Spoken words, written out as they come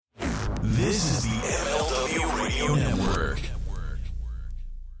This is the MLW Radio Network.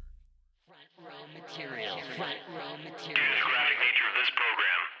 Front row material. Due to the graphic nature of this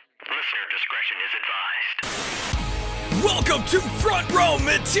program, listener discretion is advised. Welcome to Front Row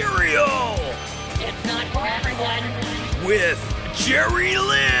Material It's not for everyone. with Jerry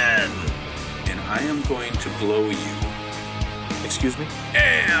Lynn And I am going to blow you. Excuse me?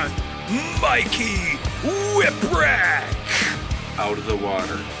 and Mikey Whipwreck. Out of the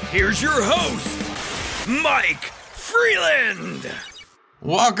water. Here's your host, Mike Freeland.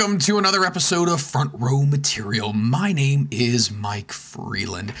 Welcome to another episode of Front Row Material. My name is Mike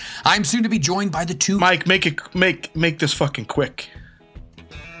Freeland. I'm soon to be joined by the two. Mike, make this fucking quick.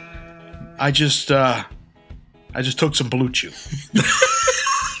 I just took some Blue Chew.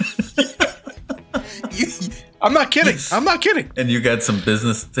 I'm not kidding. I'm not kidding. And you got some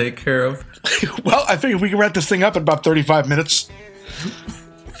business to take care of? Well, I figured we can wrap this thing up in about 35 minutes.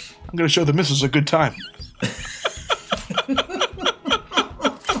 I'm going to show the missus a good time.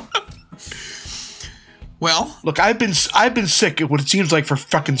 Well, Look, I've been sick at what it seems like for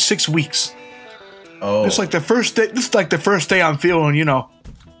fucking 6 weeks. Oh, This is like the first day. This is like the first day I'm feeling, a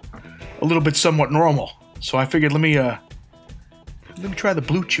little bit somewhat normal. So I figured let me try the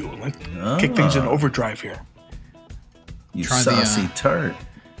Blue Chew and kick things in overdrive here. you try the, saucy tart.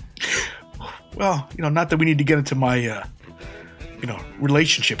 Well, not that we need to get into my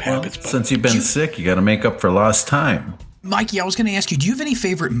relationship habits, but Since you've been sick, you got to make up for lost time. Mikey, I was going to ask you, do you have any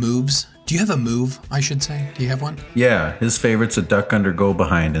favorite moves? Do you have a move, I should say? Do you have one? Yeah, his favorite's a duck under, go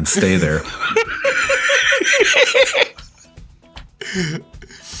behind, and stay there.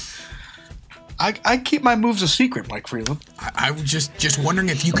 I keep my moves a secret, Mike Freeland. I was just wondering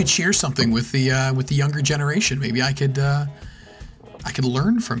if you could share something with the younger generation. Maybe I could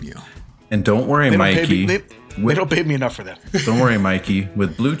learn from you. And don't worry, They don't pay Mikey. me, they don't pay me enough for that. Don't worry, Mikey.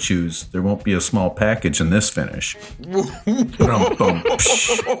 With Blue Chews, there won't be a small package in this finish. Brum-bum,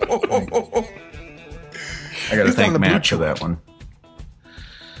 psh. I got to He's on thank the Blue Matt Chew. for that one.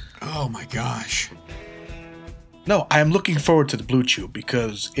 Oh my gosh. No, I am looking forward to the Blue Chew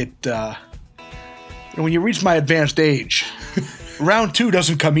because it. When you reach my advanced age, round 2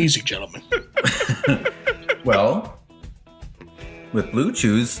 doesn't come easy, gentlemen. Well, with Blue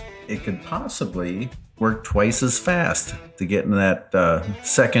Chews, it could possibly work twice as fast to get in that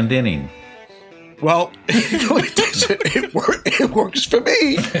second inning. Well, it works for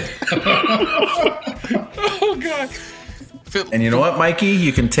me. Oh god. And you know what, Mikey?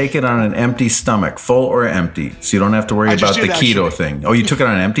 You can take it on an empty stomach, full or empty, so you don't have to worry I just about the did, keto actually. thing. Oh, you took it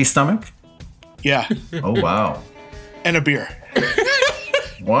on an empty stomach? Yeah, Oh, wow. and a beer.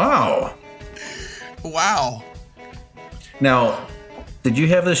 Wow. Wow. Now, did you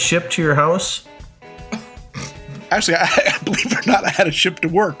have this shipped to your house? Actually, I believe it or not, I had it shipped to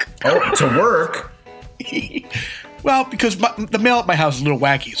work. Oh, to work? Well, because the mail at my house is a little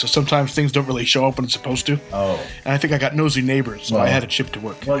wacky, so sometimes things don't really show up when it's supposed to. Oh. And I think I got nosy neighbors, so I Well- had it shipped to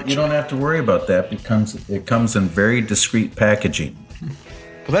work. Well, you don't have to worry about that because it comes in very discreet packaging.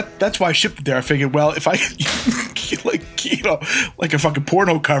 Well, that's why I shipped it there. I figured, well, if I like a fucking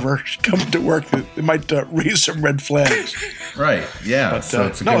porno cover coming to work, it might raise some red flags. Right, yeah. So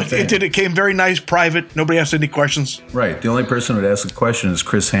it's a No, good thing. it did. It came very nice, private. Nobody asked any questions. Right. The only person who would ask a question is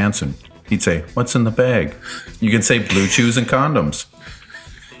Chris Hansen. He'd say, "What's in the bag?" You can say Blue Chews and condoms.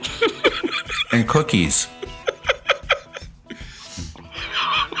 And cookies.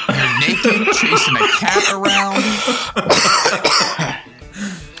 You're naked, chasing a cat around.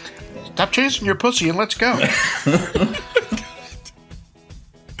 Stop chasing your pussy and let's go.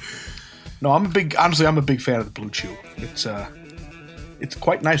 No, honestly, I'm a big fan of the Blue Chew. It's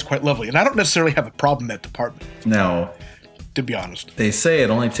quite nice, quite lovely. And I don't necessarily have a problem in that department, Now, to be honest. they say it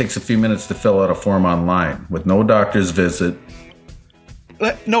only takes a few minutes to fill out a form online with no doctor's visit.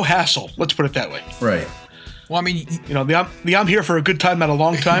 No hassle, let's put it that way. Right. Well, I mean, The I'm here for a good time, not a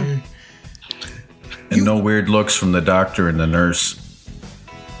long time. And no weird looks from the doctor and the nurse.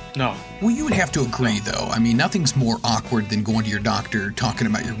 No. well, you would have to agree, though. I mean, nothing's more awkward than going to your doctor, talking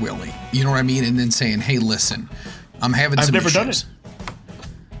about your willy. You know what I mean? And then saying, "Hey, listen, I'm having I've some never done issues."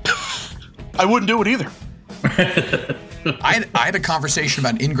 it. I wouldn't do it either. I had a conversation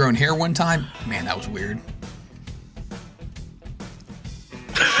about ingrown hair one time. Man, that was weird.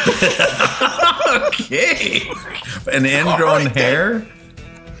 Okay. An ingrown hair?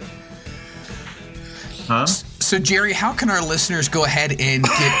 Huh? So, Jerry, how can our listeners go ahead and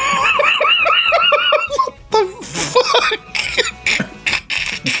get...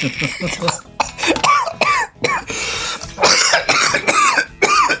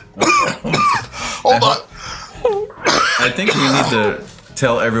 Hold on. I think we need to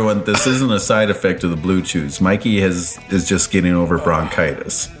tell everyone this isn't a side effect of the Blue Chews. Mikey is just getting over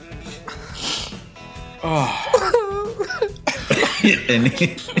bronchitis.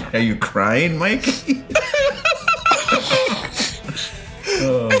 Are you crying, Mikey?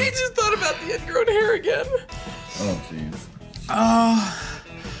 I just thought about the ingrown hair again. Oh, jeez.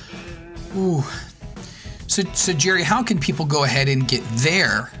 So Jerry, how can people go ahead and get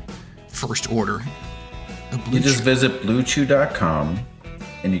their first order of Blue You just Chew? visit BlueChew.com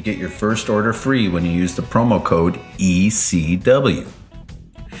and you get your first order free when you use the promo code ECW.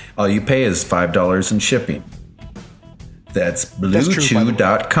 All you pay is $5 in shipping. That's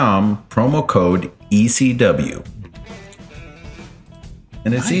BlueChew.com, promo code ECW.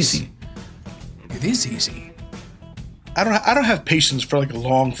 And it's Nice. easy. It is easy. I don't have patience for like a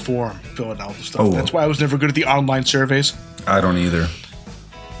long form filling out the stuff. Oh. That's why I was never good at the online surveys. I don't either.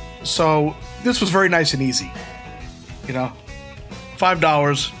 So this was very nice and easy. You know,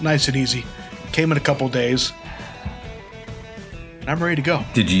 $5, nice and easy. Came in a couple days. And I'm ready to go.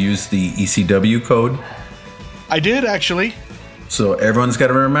 Did you use the ECW code? I did actually. So everyone's got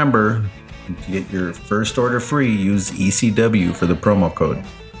to remember, to get your first order free, use ECW for the promo code.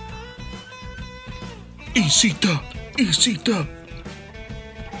 EC-Dub, EC-Dub.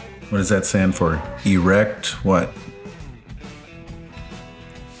 What does that stand for? Erect what?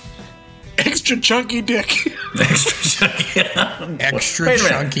 Extra chunky dick. Extra chunky. Extra Wait a minute.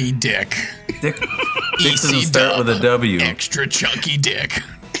 chunky dick. Dick doesn't start with a W. Extra chunky dick.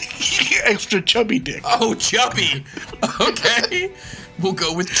 Extra chubby dick. Oh, chubby. Okay. We'll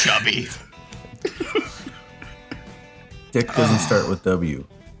go with chubby. Dick doesn't start with W.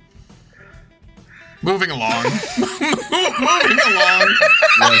 Moving along. Moving along.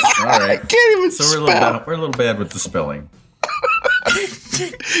 Yes, all right. Can't even So spell. we're a little bad with the spelling.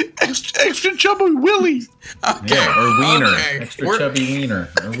 Extra chubby willy. Yeah, or wiener. Okay. Extra We're- chubby wiener.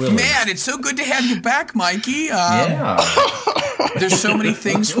 Or willy. Man, it's so good to have you back, Mikey. Yeah. There's so many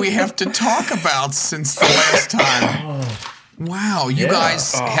things we have to talk about since the last time. Wow, you Yeah.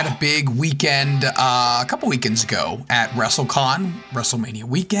 guys had a big weekend a couple weekends ago at WrestleCon, WrestleMania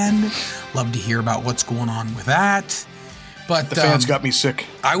weekend. Love to hear about what's going on with that. But The fans got me sick.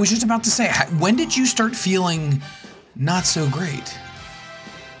 I was just about to say, when did you start feeling not so great?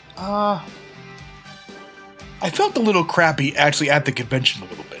 I felt a little crappy actually at the convention a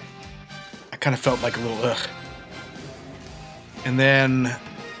little bit. I kind of felt like a little ugh. And then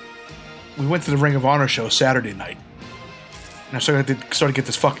we went to the Ring of Honor show Saturday night. And I started to get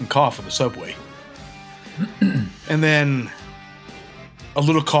this fucking cough on the subway. And then a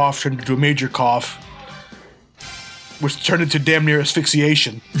little cough turned into a major cough, which turned into damn near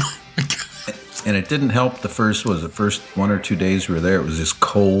asphyxiation. And it didn't help the first 1 or 2 days we were there. It was just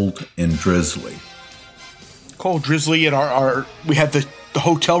cold and drizzly. Cold, drizzly, and our we had the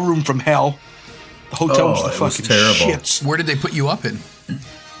hotel room from hell. The hotel was the it was fucking terrible. shits. Where did they put you up in?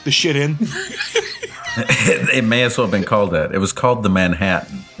 The shit in. It may as well have been called that. It was called the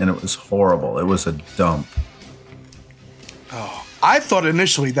Manhattan, and it was horrible. It was a dump. I thought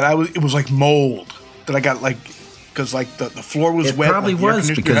initially that it was like mold that I got because the floor was It wet. probably like the air was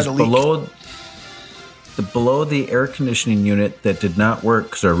conditioner because had a leak. below the air conditioning unit that did not work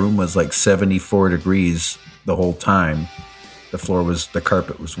because our room was like 74 degrees the whole time. The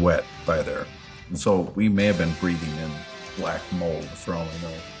carpet was wet by there, and so we may have been breathing in black mold for all we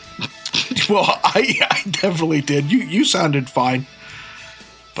know. Well, I definitely did. You sounded fine,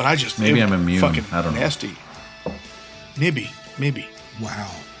 but I just Maybe it was I'm immune. Fucking I don't know. nasty. Maybe. Wow.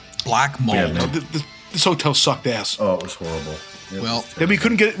 Black mold. Yeah, No, this hotel sucked ass. Oh, it was horrible. It Well, was Then we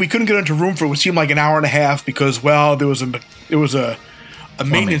couldn't get into room for what seemed like an hour and a half because there was a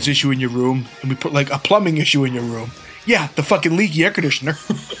maintenance issue in your room, and we put like a plumbing issue in your room. Yeah, the fucking leaky air conditioner.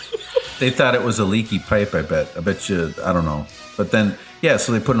 They thought it was a leaky pipe, I bet. I bet you, I don't know. But then, yeah,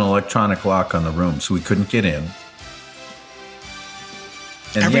 so they put an electronic lock on the room, so we couldn't get in.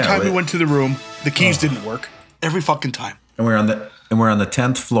 And Every yeah, time we went to the room, the keys didn't work. Every fucking time. and we're on the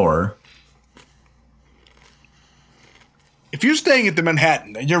 10th floor. If you're staying at the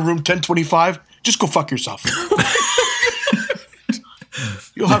Manhattan and you're room 1025, just go fuck yourself.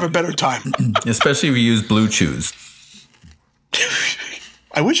 You'll have a better time. Especially if you use Blue Chews.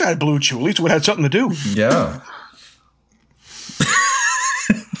 I wish I had Blue Chew. At least we had something to do. Yeah.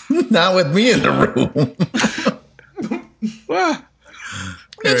 Not with me in the room. Ah,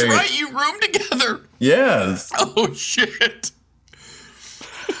 That's Great. right, you roomed together. Yes. Oh, shit.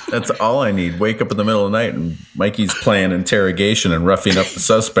 That's all I need. Wake up in the middle of the night and Mikey's playing interrogation and roughing up the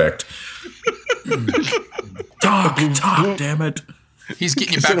suspect. Talk, damn it. He's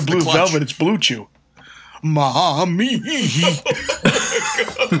getting you back instead to of the Blue clutch. Velvet, it's Blue Chew. Mommy.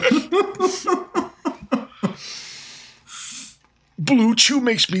 Blue Chew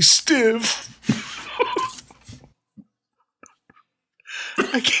makes me stiff.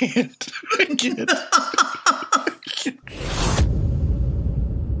 I can't.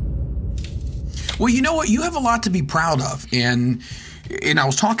 Well, you know what? You have a lot to be proud of. And I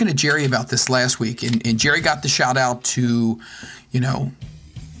was talking to Jerry about this last week, and Jerry got the shout out to,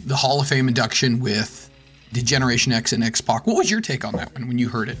 the Hall of Fame induction with the Generation X and X-Pac. What was your take on that one when you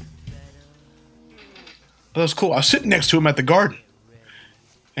heard it? That was cool. I was sitting next to him at the Garden,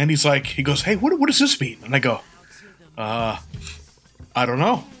 and he goes, hey, what does this mean? And I go, I don't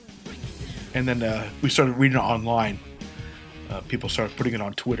know. And then we started reading it online. People started putting it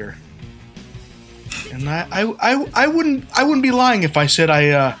on Twitter. And I wouldn't be lying if I said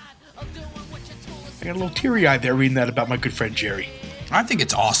I got a little teary-eyed there reading that about my good friend Jerry. I think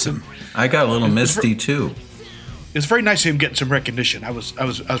it's awesome. I got a little misty too. It's very nice of him getting some recognition. I was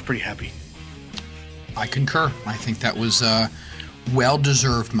pretty happy. I concur. I think that was well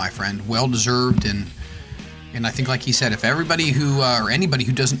deserved, my friend. Well deserved, and I think, like he said, if everybody who or anybody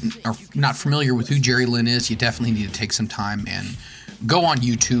who are not familiar with who Jerry Lynn is, you definitely need to take some time and go on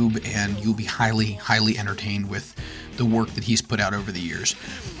YouTube, and you'll be highly, highly entertained with the work that he's put out over the years.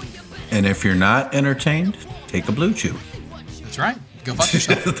 And if you're not entertained, take a Blue Chew. That's right. Go fuck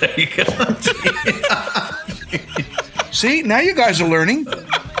yourself. There you go. See, now you guys are learning.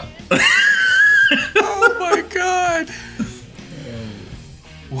 Oh my God.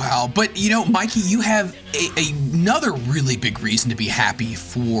 Wow. But, Mikey, you have another really big reason to be happy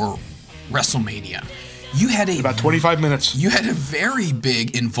for WrestleMania. You had about 25 minutes. You had a very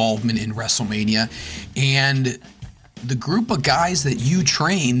big involvement in WrestleMania, and the group of guys that you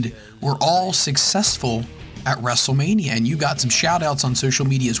trained were all successful at WrestleMania, and you got some shout outs on social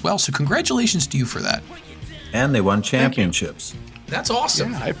media as well. So congratulations to you for that. And they won championships. That's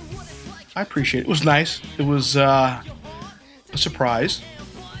awesome. Yeah, I appreciate it. It was nice. It was a surprise.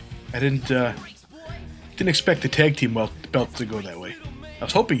 I didn't expect the tag team belt to go that way. I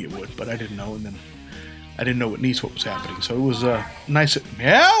was hoping it would, but I didn't know, and then I didn't know what was happening. So it was a nice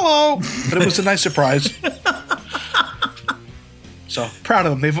hello, but it was a nice surprise. So proud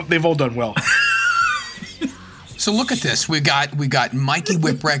of them. They've all done well. So look at this. We got Mikey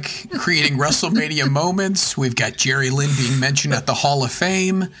Whipwreck creating WrestleMania moments. We've got Jerry Lynn being mentioned at the Hall of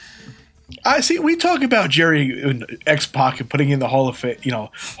Fame. I see. We talk about Jerry and X-Pac and putting in the Hall of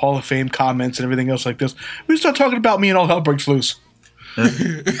Fame comments and everything else like this. We start talking about me and all hell breaks loose.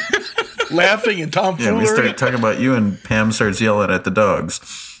 Laughing and tomfoolery. Yeah, we start talking about you, and Pam starts yelling at the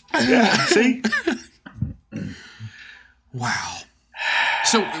dogs. Yeah, see? Wow.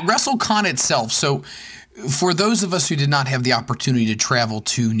 So WrestleCon itself. So for those of us who did not have the opportunity to travel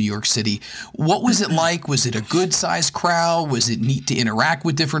to New York City, what was it like? Was it a good-sized crowd? Was it neat to interact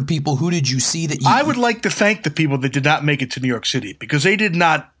with different people? Who did you see that you... I would like to thank the people that did not make it to New York City, because they did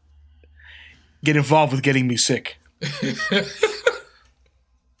not get involved with getting me sick.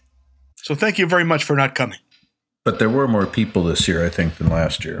 So thank you very much for not coming. But there were more people this year, I think, than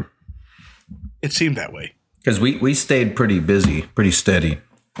last year. It seemed that way. Because we stayed pretty busy, pretty steady.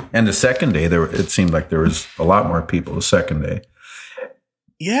 And the second day, it seemed like there was a lot more people the second day.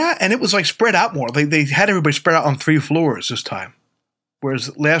 Yeah, and it was like spread out more. They had everybody spread out on 3 floors this time.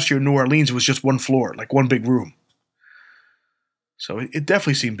 Whereas last year in New Orleans, it was just 1 floor, like one big room. So it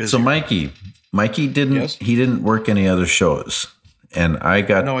definitely seemed busy. So Mikey didn't work any other shows. And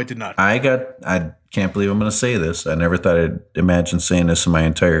no, I did not. I can't believe I'm going to say this. I never thought I'd imagine saying this in my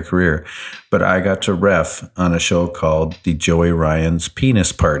entire career. But I got to ref on a show called The Joey Ryan's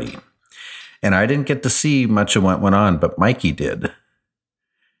Penis Party. And I didn't get to see much of what went on, but Mikey did.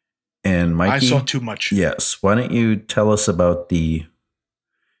 And Mikey, I saw too much. Yes. Why don't you tell us about the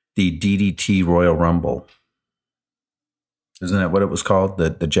DDT Royal Rumble? Isn't that what it was called?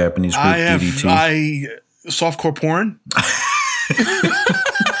 The Japanese group DDT? Softcore porn?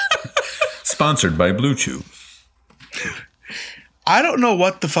 Sponsored by Blue Chew. I don't know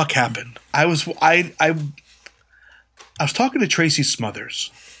what the fuck happened. I was talking to Tracy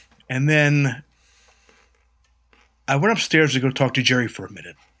Smothers, and then I went upstairs to go talk to Jerry for a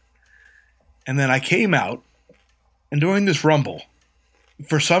minute. And then I came out, and during this rumble,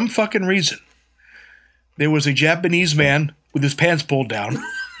 for some fucking reason, there was a Japanese man with his pants pulled down,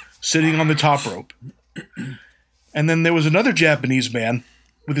 sitting on the top rope. And then there was another Japanese man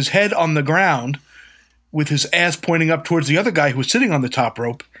with his head on the ground, with his ass pointing up towards the other guy who was sitting on the top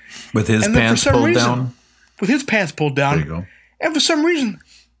rope. With his pants pulled down? With his pants pulled down. There you go. And for some reason,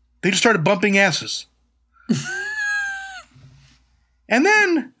 they just started bumping asses. And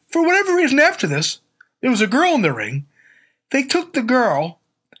then, for whatever reason after this, there was a girl in the ring They took the girl,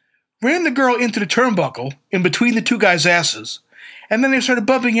 ran the girl into the turnbuckle in between the two guys' asses, and then they started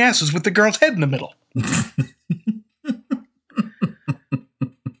bumping asses with the girl's head in the middle.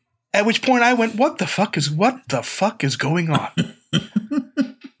 At which point I went, what the fuck is going on?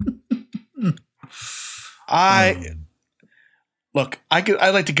 I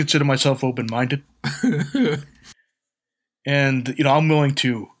like to consider myself open-minded. And, I'm willing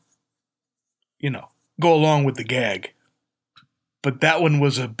to, go along with the gag. But that one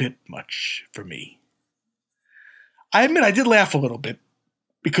was a bit much for me. I admit I did laugh a little bit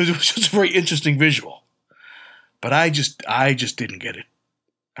because it was just a very interesting visual. But I just didn't get it.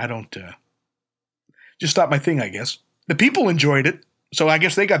 I don't, just not my thing, I guess. The people enjoyed it, so I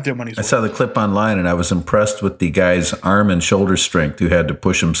guess they got their money's worth. I saw the clip online, and I was impressed with the guy's arm and shoulder strength who had to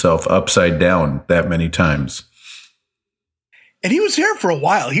push himself upside down that many times. And he was there for a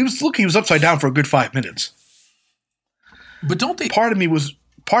while. He was upside down for a good 5 minutes. But don't they? Part of me was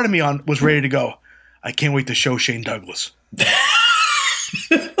ready to go. I can't wait to show Shane Douglas.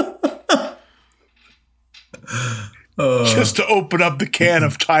 Just to open up the can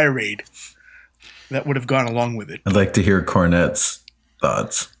of tirade. That would have gone along with it. I'd like to hear Cornette's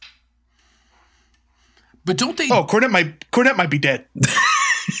thoughts. But don't they? Oh, Cornette might be dead.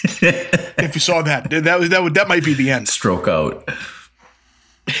 If you saw that might be the end. Stroke out.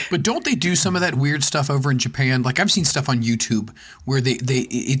 But don't they do some of that weird stuff over in Japan? Like I've seen stuff on YouTube where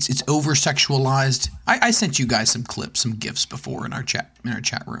it's over sexualized. I sent you guys some clips, some GIFs before in our chat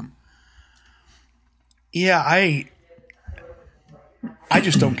room. Yeah, I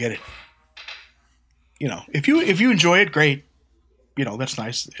just don't get it. If you enjoy it, great. That's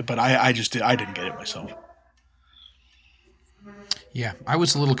nice. But I didn't get it myself. Yeah, I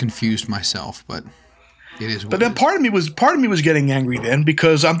was a little confused myself, but it is. But then part of me was getting angry then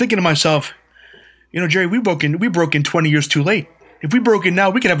because I'm thinking to myself, Jerry, we broke in 20 years too late. If we broke in now,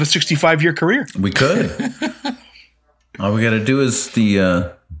 we could have a 65-year career. We could. All we got to do is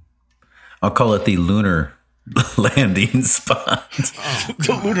I'll call it the lunar landing spot.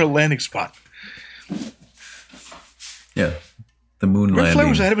 The lunar landing spot. Yeah, the moon landing. Ric Flair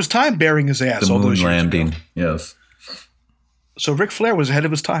was ahead of his time burying his ass. The all moon those years landing, ago. yes. So Ric Flair was ahead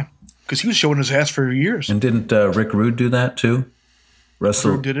of his time because he was showing his ass for years. And didn't Rick Rude do that too?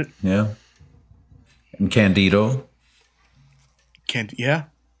 Russell Rude did it. Yeah. And Candido. Yeah.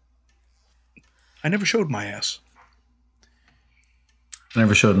 I never showed my ass. I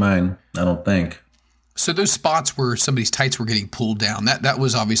never showed mine, I don't think. So those spots where somebody's tights were getting pulled down, that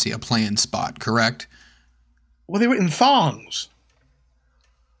was obviously a planned spot, correct? Well, they were in thongs.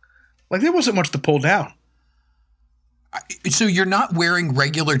 Like there wasn't much to pull down. So you're not wearing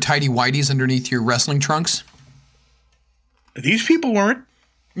regular tighty whities underneath your wrestling trunks? These people weren't.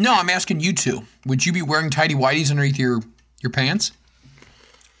 No, I'm asking you two. Would you be wearing tighty whities underneath your pants?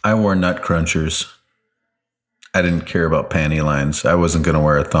 I wore nut crunchers. I didn't care about panty lines. I wasn't going to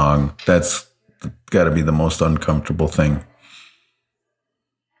wear a thong. That's got to be the most uncomfortable thing.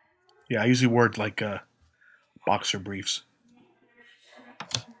 Yeah, I usually wore like boxer briefs.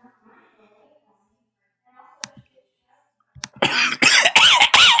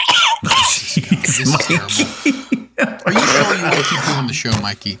 This is terrible. Are you sure you want to keep doing the show,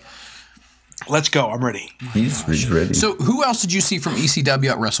 Mikey? Let's go. I'm ready. He's ready. So who else did you see from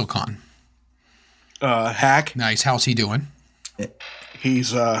ECW at WrestleCon? Hack. Nice. How's he doing?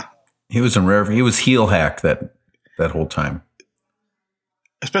 He's he was he was heel Hack that whole time.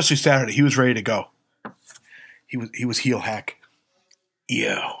 Especially Saturday. He was ready to go. He was heel Hack.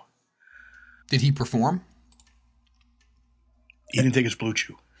 Yo. Did he perform? He didn't take his blue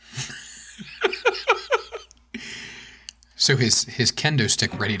chew. So his kendo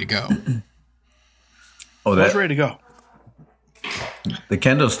stick ready to go. Oh, He was ready to go. The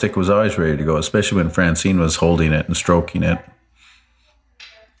kendo stick was always ready to go, especially when Francine was holding it and stroking it.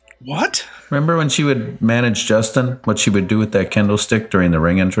 What? Remember when she would manage Justin? What she would do with that kendo stick during the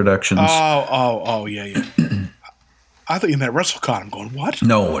ring introductions? Oh, yeah. I thought you meant WrestleCon. I'm going, what?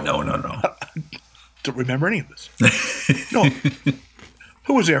 No. Don't remember any of this. No.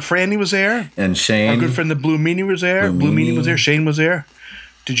 Who was there? Franny was there. And Shane. Our good friend the Blue Meanie was there. Blue Blue Meanie Meanie. was there. Shane was there.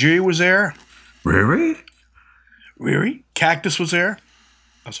 Tajiri was there. Riri. Cactus was there.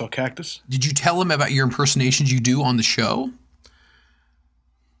 I saw Cactus. Did you tell him about your impersonations you do on the show?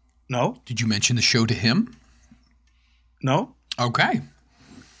 No. Did you mention the show to him? No. Okay.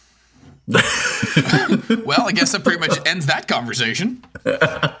 Well, I guess that pretty much ends that conversation.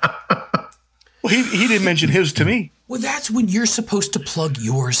 Well, he didn't mention his to me. Well, that's when you're supposed to plug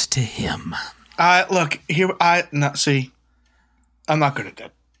yours to him. Look, here, see, I'm not good at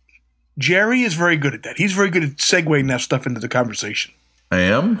that. Jerry is very good at that. He's very good at segueing that stuff into the conversation. I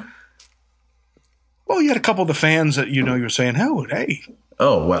am? Well, you had a couple of the fans that you were saying, "Oh, hey."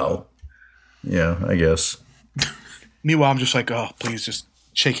 Oh, well. Yeah, I guess. Meanwhile, I'm just like, "Oh, please, just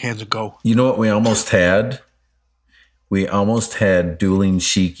shake hands and go." You know what we almost had? We almost had dueling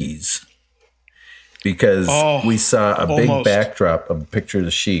Sheikies. Because we saw a big backdrop of a picture of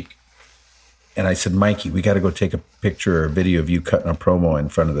the Sheik. And I said, Mikey, we got to go take a picture or a video of you cutting a promo in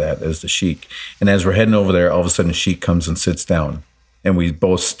front of that as the Sheik. And as we're heading over there, all of a sudden Sheik comes and sits down. And we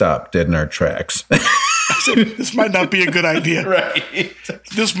both stop dead in our tracks. I said, this might not be a good idea. Right.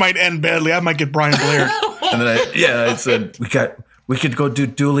 This might end badly. I might get Brian Blair. And then I said, we could go do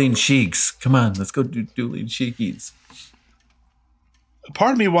dueling Sheiks. Come on, let's go do dueling Sheikies.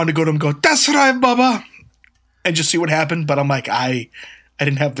 Part of me wanted to go to him and go, "That's right, Bubba," and just see what happened. But I'm like, I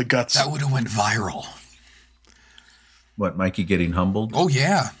didn't have the guts. That would have went viral. What, Mikey getting humbled? Oh,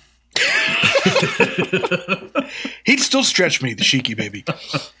 yeah. He'd still stretch me, the Sheiky baby.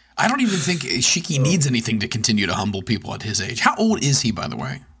 I don't even think Sheiky needs anything to continue to humble people at his age. How old is he, by the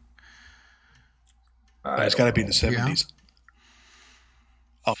way? It's got to be in the 70s.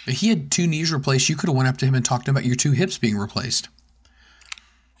 If he had 2 knees replaced, you could have went up to him and talked about your 2 hips being replaced.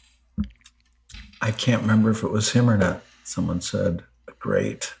 I can't remember if it was him or not. Someone said,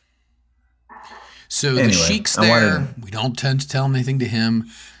 great. So the Sheik's there. We don't tend to tell him anything to him.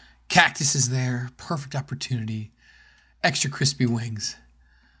 Cactus is there. Perfect opportunity. Extra crispy wings.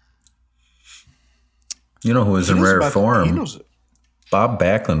 You know who was in rare form? Bob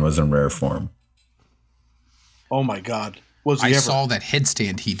Backlund was in rare form. Oh, my God. Was he I ever? saw that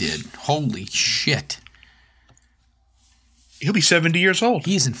headstand he did. Holy shit. He'll be 70 years old.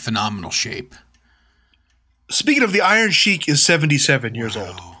 He's in phenomenal shape. Speaking of, the Iron Sheik is 77 years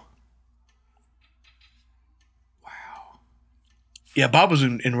old. Wow. Yeah, Bob was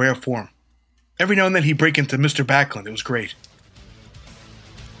in rare form. Every now and then he'd break into Mr. Backlund. It was great.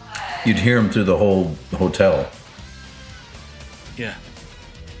 You'd hear him through the whole hotel. Yeah.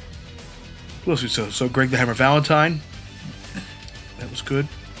 Who else we saw? So Greg the Hammer Valentine. That was good.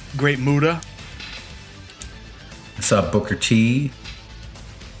 Great Muda. I saw Booker T.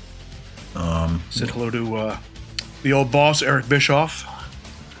 Said hello to the old boss, Eric Bischoff.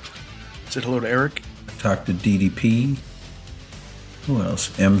 Said hello to Eric. I talked to DDP. Who else?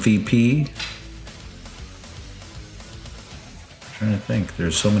 MVP. I'm trying to think.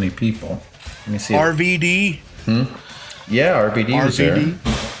 There's so many people. Let me see. RVD. Yeah, RVD was there.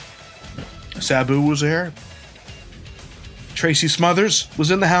 Sabu was there. Tracy Smothers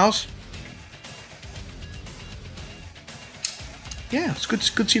was in the house. Yeah, it's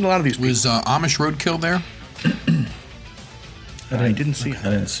good seeing a lot of these people. Was Amish Roadkill there? I didn't see him. I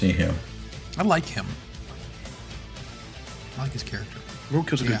didn't see him. I like him. I like his character.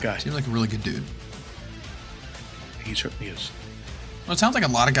 Roadkill's a good guy. Seems like a really good dude. He certainly is. Well, it sounds like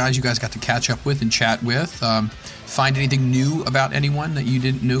a lot of guys you guys got to catch up with and chat with. Find anything new about anyone that you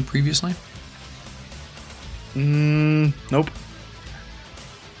didn't know previously? Nope.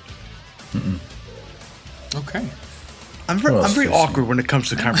 Okay. I'm very awkward when it comes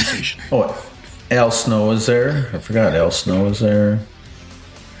to conversation. Oh, Al Snow was there. I forgot Al Snow was there.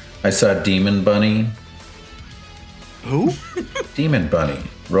 I saw Demon Bunny. Who? Demon Bunny.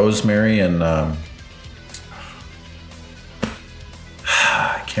 Rosemary and I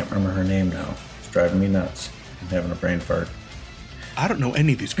can't remember her name now. It's driving me nuts. I'm having a brain fart. I don't know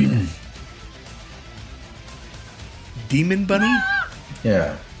any of these people. Demon Bunny?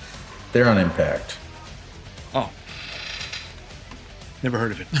 Yeah. They're on Impact. Oh. Never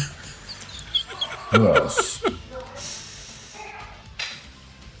heard of it. Who else?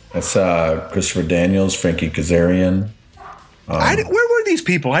 I saw Christopher Daniels, Frankie Kazarian. Where were these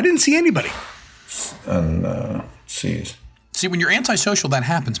people? I didn't see anybody. And let's see. See, when you're antisocial, that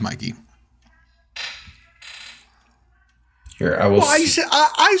happens, Mikey. Here, I will. Well,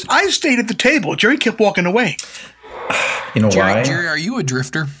 I stayed at the table. Jerry kept walking away. You know why? Jerry, are you a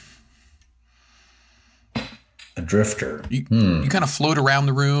drifter? A drifter. You kind of float around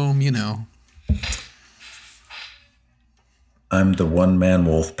the room, you know. I'm the one-man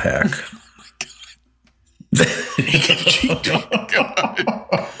wolf pack.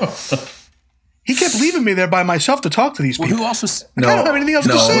 He kept leaving me there by myself to talk to these people. Who also? I don't have anything else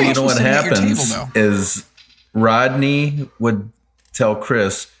to say. You know what Sitting at your happens table, is Rodney would tell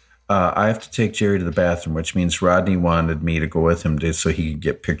Chris, I have to take Jerry to the bathroom, which means Rodney wanted me to go with him so he could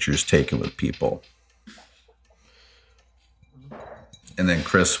get pictures taken with people. And then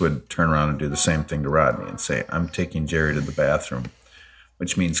Chris would turn around and do the same thing to Rodney and say, I'm taking Jerry to the bathroom,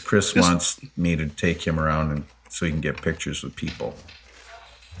 which means Chris wants me to take him around and so he can get pictures with people.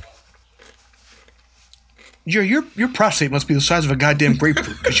 Jerry, your prostate must be the size of a goddamn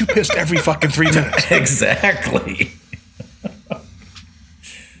grapefruit because you pissed every fucking 3 minutes. Exactly.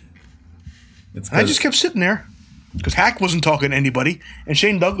 And I just kept sitting there because Hack wasn't talking to anybody, and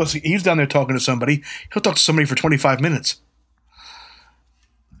Shane Douglas, he's down there talking to somebody. He'll talk to somebody for 25 minutes.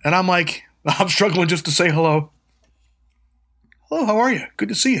 And I'm like, I'm struggling just to say hello. Hello, how are you? Good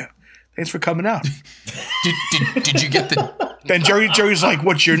to see you. Thanks for coming out. Did you get the... Then Jerry's like,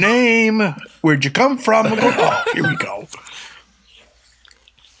 what's your name? Where'd you come from? I'm going, oh, here we go.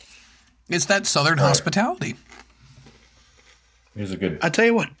 It's that Southern hospitality. Here's a good. I tell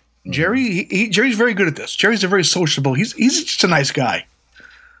you what, Jerry, Jerry's very good at this. Jerry's a very sociable. He's just a nice guy.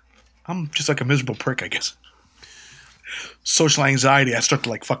 I'm just like a miserable prick, I guess. Social anxiety. I start to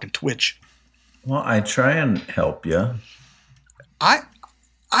like fucking twitch. Well, I try and help you. I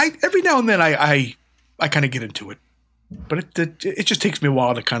every now and then I kind of get into it, but it just takes me a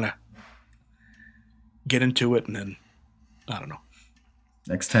while to kind of get into it, and then I don't know.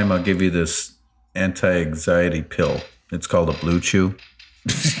 Next time I'll give you this anti-anxiety pill. It's called a Blue Chew.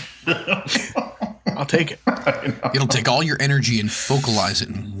 I'll take it. It'll take all your energy and focalize it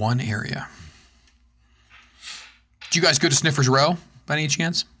in one area. Did you guys go to Sniffer's Row by any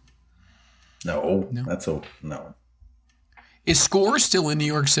chance? No. No. Is Score still in New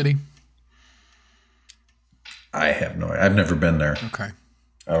York City? I have no idea. I've never been there. Okay.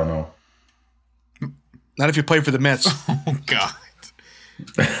 I don't know. Not if you play for the Mets. Oh, God.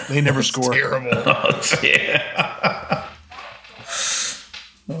 They never score. Terrible. Oh, yeah.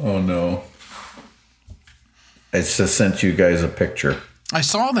 Oh, no. I just sent you guys a picture. I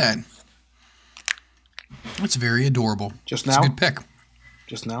saw that. It's very adorable. Just It's now? a good pick.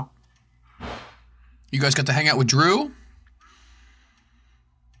 Just now? You guys got to hang out with Drew?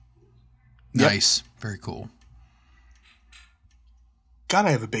 Yep. Nice. Very cool. God,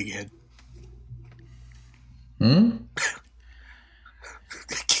 I have a big head.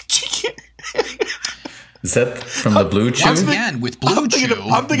 Is that from the Blue Chew? Once again, with Blue Chew.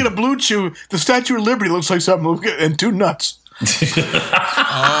 I'm thinking of Blue Chew. The Statue of Liberty looks like something, and two nuts. Oh,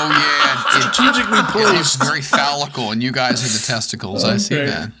 yeah. Strategically It looks placed. very phallical, and you guys are the testicles. I see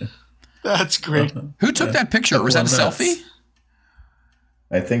that. That's great. Who took that picture? Was that a Nuts. selfie?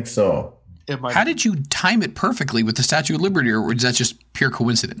 I think so. How did you time it perfectly with the Statue of Liberty, or was that just pure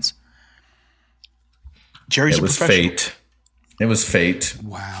coincidence? Jerry's It a was professional. fate. It was fate.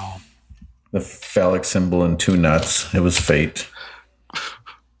 Wow. The phallic symbol and two nuts. It was fate.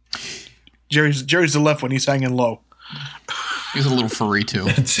 Jerry's the left one. He's hanging low. He's a little furry, too.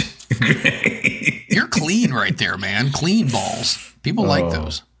 It's great. You're clean right there, man. Clean balls. People like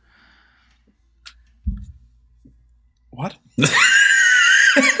those. What?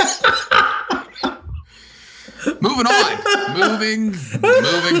 Moving on. Moving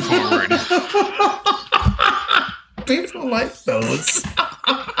forward. People like those.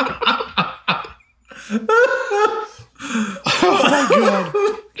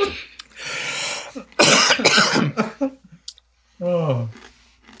 Oh.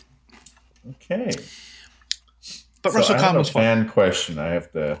 Okay. But So I WrestleCon have a was fun. fan question I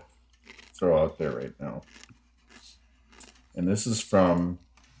have to throw out there right now. And this is from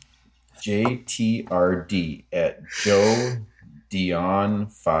JTRD at Joe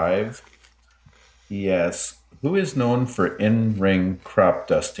Dion5. He asks, who is known for in-ring crop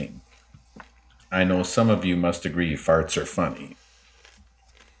dusting? I know some of you must agree farts are funny.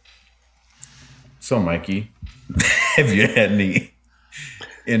 So, Mikey, have you had any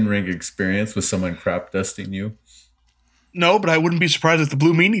in-ring experience with someone crop dusting you? No, but I wouldn't be surprised if the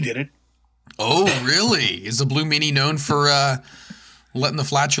Blue Meanie did it. Oh, really? Is the Blue Meanie known for letting the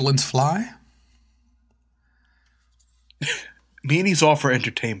flatulence fly? Meanie's all for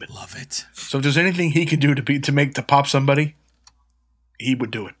entertainment. Love it. So if there's anything he could do to pop somebody, he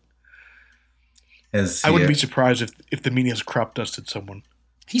would do it. I wouldn't be surprised if the Meanie has crop dusted someone.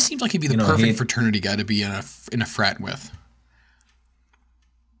 He seems like he'd be the perfect fraternity guy to be in a frat with.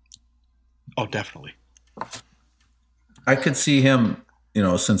 Oh, definitely. I could see him,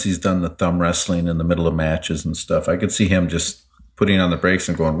 since he's done the thumb wrestling in the middle of matches and stuff, I could see him just putting on the brakes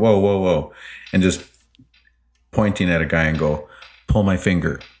and going, whoa, whoa, whoa, and just pointing at a guy and go, pull my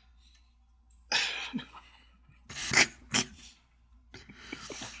finger.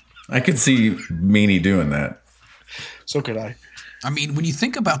 I could see Meanie doing that. So could I. I mean, when you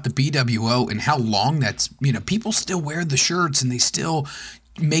think about the BWO and how long that's, people still wear the shirts and they still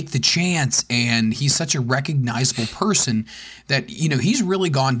make the chance, and he's such a recognizable person that, you know, he's really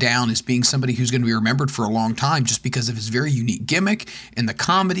gone down as being somebody who's going to be remembered for a long time just because of his very unique gimmick and the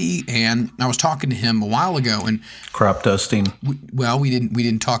comedy. And I was talking to him a while ago, and Crop dusting. we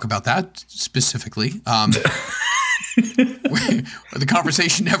didn't talk about that specifically. The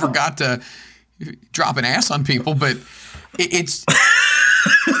conversation never got to drop an ass on people, but it's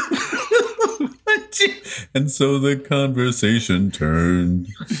And so the conversation turned.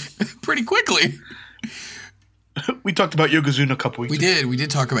 pretty quickly. We talked about Yokozuna a couple weeks ago. We did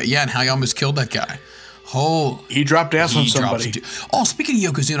talk about, and how he almost killed that guy. Oh, He dropped ass on he drops somebody. Oh, speaking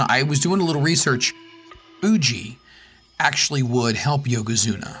of Yokozuna, I was doing a little research. Fuji actually would help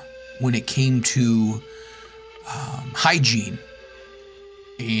Yokozuna when it came to hygiene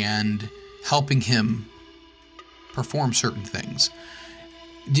and helping him perform certain things.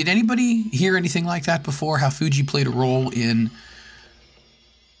 Did anybody hear anything like that before? How Fuji played a role in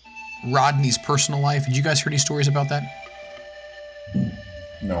Rodney's personal life? Did you guys hear any stories about that?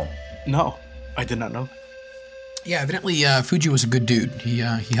 No. No, I did not know. Yeah, evidently Fuji was a good dude. He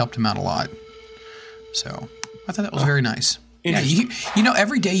helped him out a lot. So I thought that was very nice. Yeah, you know,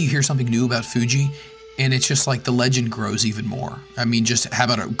 every day you hear something new about Fuji, and it's just like the legend grows even more. I mean, just how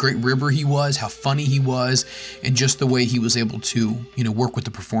about a great ribber he was, how funny he was, and just the way he was able to, you know, work with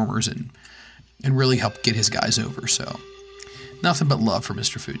the performers and really help get his guys over. So nothing but love for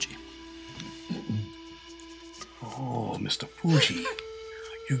Mr. Fuji. Oh, Mr. Fuji,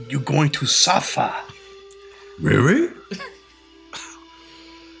 you're going to suffer. Really?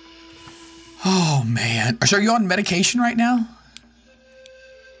 Oh, man. So are you on medication right now?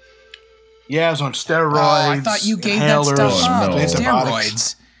 Yeah, I was on steroids. Oh, I thought you gave that inhalers, stuff up. no.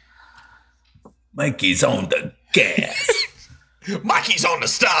 Steroids. Mikey's on the gas. Mikey's on the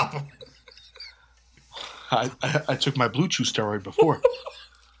stop. I took my Blue Chew steroid before.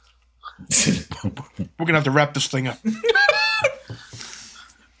 We're gonna have to wrap this thing up.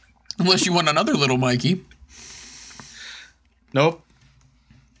 Unless you want another little Mikey. Nope.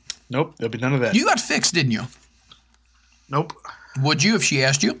 There'll be none of that. You got fixed, didn't you? Nope. Would you if she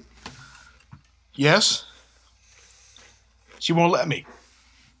asked you? Yes. She won't let me.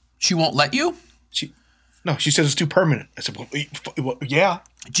 She won't let you? She says it's too permanent. I said, well, yeah.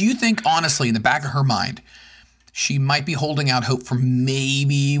 Do you think, honestly, in the back of her mind, she might be holding out hope for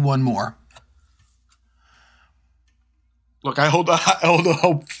maybe one more? Look, I hold a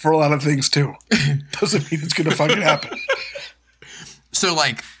hope for a lot of things too. Doesn't mean it's gonna fucking happen. So,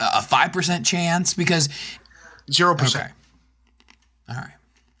 like, a 5% chance? Because 0%. okay. All right.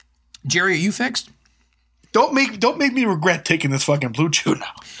 Jerry, are you fixed? Don't make me regret taking this fucking Blue Chew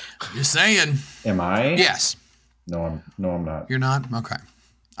now. Just saying. Am I? Yes. No, I'm not. You're not? Okay.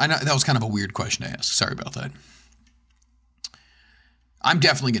 I know that was kind of a weird question to ask. Sorry about that. I'm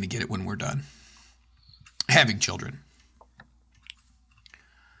definitely going to get it when we're done having children.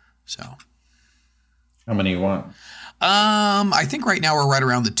 So. How many you want? I think right now we're right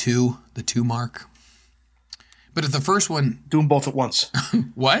around the two mark. But if the first one, Do them both at once.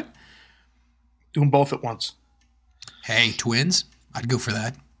 what? Do them both at once. Hey, twins, I'd go for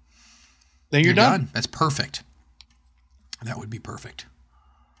that. Then you're done. That's perfect. That would be perfect.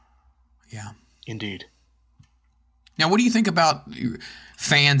 Yeah. Indeed. Now, what do you think about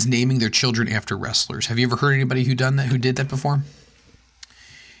fans naming their children after wrestlers? Have you ever heard anybody who did that before?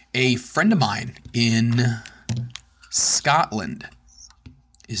 A friend of mine in Scotland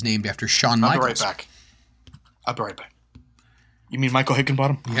is named after Shawn I'll be Michaels. right back. You mean Michael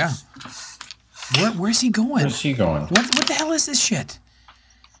Hickenbottom? Yeah. Where's he going? Where's he going? What the hell is this shit?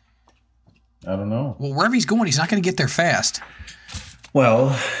 I don't know. Well, wherever he's going, he's not going to get there fast.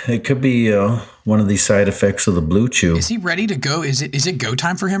 Well, it could be one of these side effects of the Blue Chew. Is he ready to go? Is it go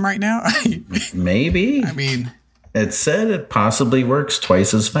time for him right now? Maybe. I mean, It said it possibly works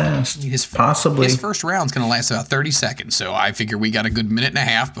twice as fast. Possibly. his first round's going to last about 30 seconds, so I figure we got a good minute and a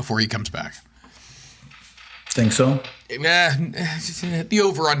half before he comes back. Think so? The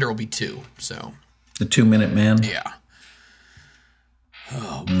over-under will be 2, so. The 2-minute man? Yeah.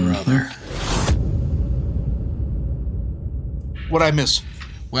 Oh, brother. What'd I miss?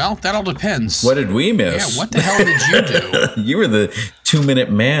 Well, that all depends. What did we miss? Yeah, what the hell did you do? You were the 2-minute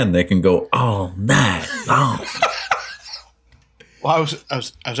man that can go all night long. Well, I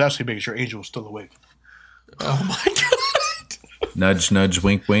was actually making sure Angel was still awake. Oh, my God. Nudge, nudge,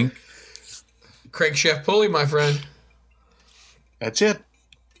 wink, wink. Craig Chef Pulley, my friend. That's it.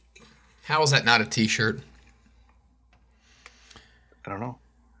 How is that not a T-shirt? I don't know.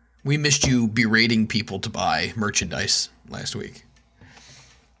 We missed you berating people to buy merchandise last week.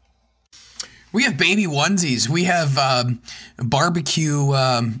 We have baby onesies. We have barbecue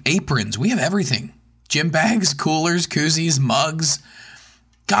aprons. We have everything. Gym bags, coolers, koozies, mugs.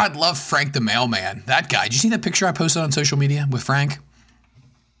 God love Frank the Mailman. That guy. Did you see that picture I posted on social media with Frank?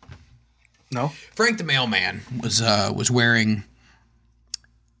 No. Frank the Mailman was wearing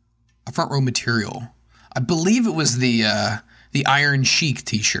a Front Row Material. I believe it was the Iron Sheik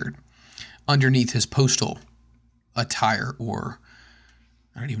T-shirt underneath his postal attire, or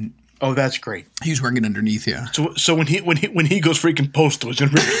I don't even. Oh, that's great. He was wearing it underneath, yeah. So when he goes freaking postal, he's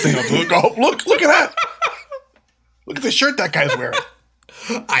gonna rip this thing up. Look at that! Look at the shirt that guy's wearing.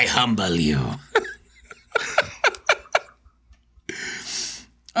 I humble you.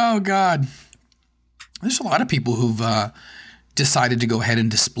 Oh God, there's a lot of people who've decided to go ahead and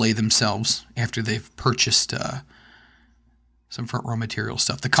display themselves after they've purchased some Front Row Material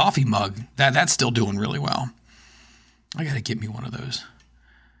stuff. The coffee mug, that's still doing really well. I gotta get me one of those.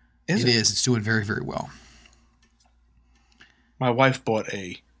 It is. It's doing very, very well. My wife bought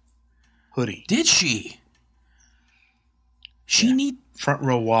a hoodie. Did she? Front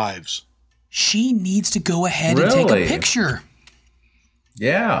Row Wives. She needs to go ahead and take a picture.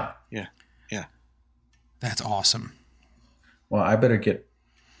 Yeah. Yeah. That's awesome. Well, I better get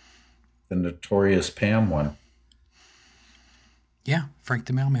the Notorious Pam one. Yeah, Frank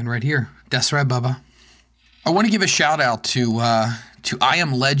the Mailman right here. That's right, Bubba. I want to give a shout out to I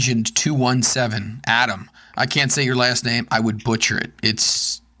Am Legend 217, Adam. I can't say your last name. I would butcher it.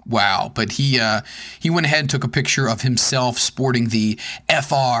 It's wow. But he went ahead and took a picture of himself sporting the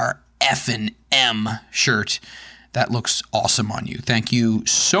FRFM shirt. That looks awesome on you. Thank you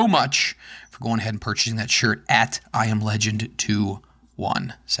so much for going ahead and purchasing that shirt at I Am Legend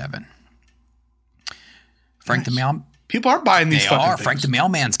 217. Frank the Mailman. People are buying these fucking things. Frank the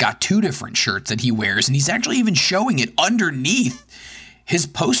Mailman's got 2 different shirts that he wears, and he's actually even showing it underneath his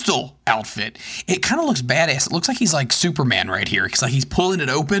postal outfit. It kind of looks badass. It looks like he's like Superman right here. It's like he's pulling it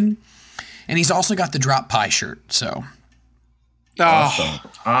open, and he's also got the Drop Pie shirt. So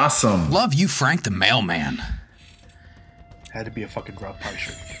Awesome. Love you, Frank the Mailman. Had to be a fucking Drop Pie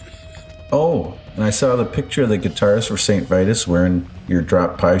shirt. Oh, and I saw the picture of the guitarist for St. Vitus wearing your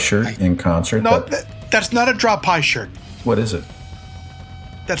Drop Pie shirt in concert. No, that's not a Drop Pie shirt. What is it?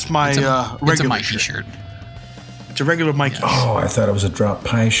 That's my regular It's a Mikey shirt. It's a regular Mikey. Yes. Oh, I thought it was a Drop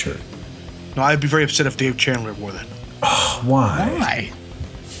Pie shirt. No, I'd be very upset if Dave Chandler wore that. Oh, why?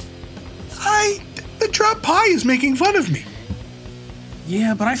 The Drop Pie is making fun of me.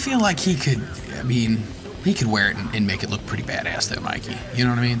 Yeah, but I feel like he could wear it and make it look pretty badass though, Mikey. You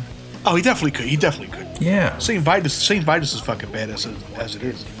know what I mean? Oh, he definitely could. Yeah. St. Vitus is fucking badass as it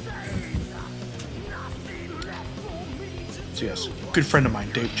is. So yes, good friend of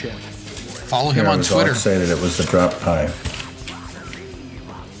mine, Dave Chandler. Follow him I on was Twitter. all excited it was the Drop Pie.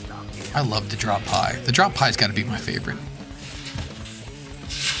 I love the Drop Pie. The Drop Pie's got to be my favorite.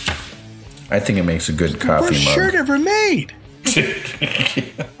 I think it makes a good coffee Worst mug. shirt ever made.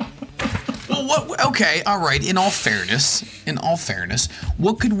 Well, okay, all right. In all fairness,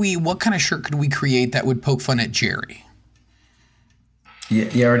 what kind of shirt could we create that would poke fun at Jerry?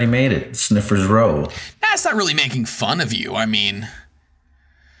 You already made it. Sniffer's Row. That's not really making fun of you. I mean,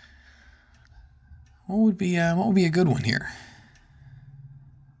 what would be a good one here?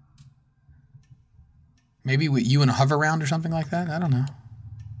 Maybe with you in a hover round or something like that. I don't know.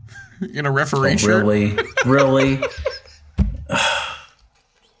 In a referee shirt. Really?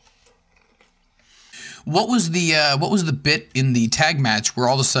 What was the bit in the tag match where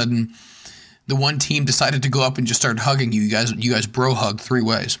all of a sudden the one team decided to go up and just start hugging you? You guys bro hugged 3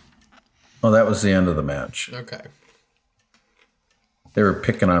 ways. Well, that was the end of the match. Okay. They were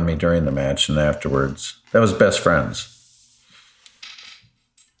picking on me during the match and afterwards. That was best friends.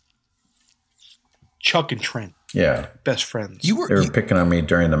 Chuck and Trent, Yeah. best friends. They were picking on me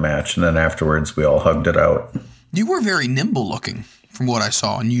during the match, and then afterwards we all hugged it out. You were very nimble looking from what I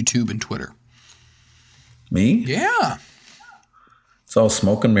saw on YouTube and Twitter. Me? Yeah. It's all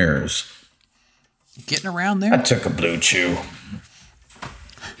smoke and mirrors. Getting around I there. took a Blue Chew.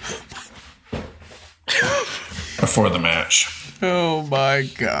 Before the match. Oh my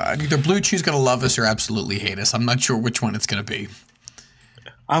God. Either Blue Chew's going to love us or absolutely hate us. I'm not sure which one it's going to be.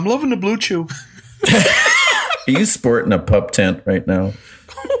 I'm loving the Blue Chew. Are you sporting a pup tent right now?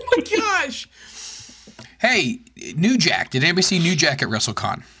 Oh my gosh. Hey, New Jack. Did anybody see New Jack at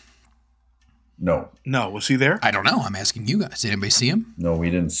WrestleCon? No. No, was he there? I don't know. I'm asking you guys. Did anybody see him? No, we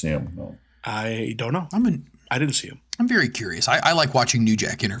didn't see him. No. I don't know. I didn't see him. I'm very curious. I like watching New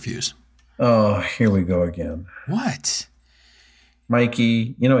Jack interviews. Oh, here we go again. What?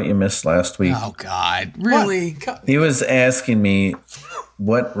 Mikey, you know what you missed last week? Oh, God. Really? He was asking me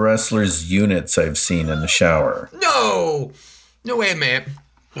what wrestlers' units I've seen in the shower. No way, man.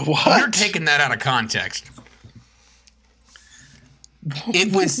 What? You're taking that out of context. No.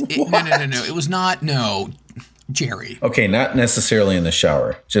 It was not. No, Jerry. Okay, not necessarily in the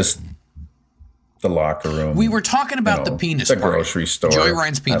shower, just the locker room. We were talking about the penis party. The grocery store. Joey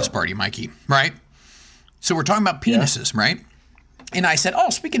Ryan's penis party, Mikey, right? So we're talking about penises, right? And I said,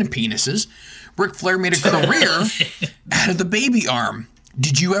 speaking of penises, Ric Flair made a career out of the baby arm.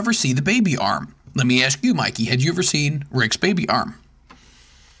 Did you ever see the baby arm? Let me ask you, Mikey, had you ever seen Ric's baby arm?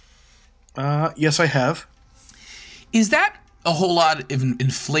 Yes, I have. Is that a whole lot of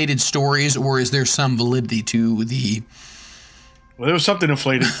inflated stories, or is there some validity to the... Well, there was something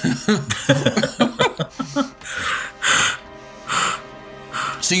inflated.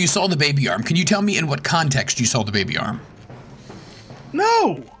 So you saw the baby arm. Can you tell me in what context you saw the baby arm?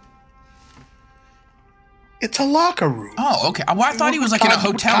 No. It's a locker room. Oh, okay. Well, I thought he was like in a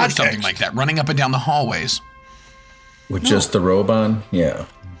hotel or something like that, running up and down the hallways. With just the robe on? Yeah.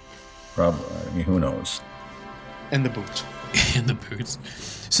 Probably. I mean, who knows? And the boots. In the boots.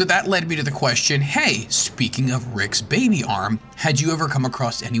 So that led me to the question, hey, speaking of Ric's baby arm, had you ever come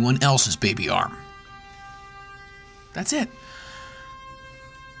across anyone else's baby arm? That's it.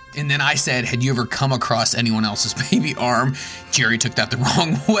 And then I said, had you ever come across anyone else's baby arm? Jerry took that the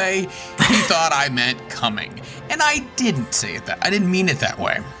wrong way. He thought I meant coming. And I didn't say it that. I didn't mean it that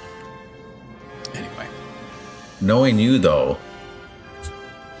way. Anyway. Knowing you, though.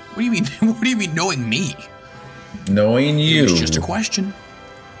 What do you mean? What do you mean knowing me? Knowing you. It was just a question.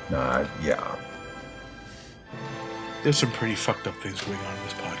 Yeah. There's some pretty fucked up things going on in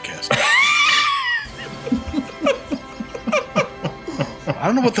this podcast. I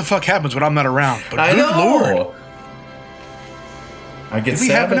don't know what the fuck happens when I'm not around, but I good know. Lord. I get Did we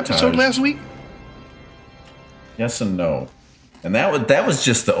have an sabotaged. episode last week? Yes and no. And that was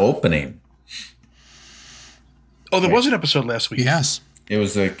just the opening. Oh, there was an episode last week. Yes. It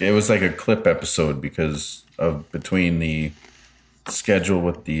was like a clip episode because of between the schedule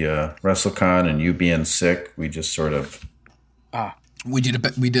with the WrestleCon and you being sick, we just sort of We did a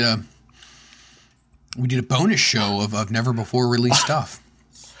bonus show of never before released stuff.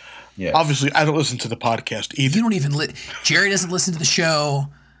 yes. Obviously, I don't listen to the podcast either. You don't even Jerry doesn't listen to the show.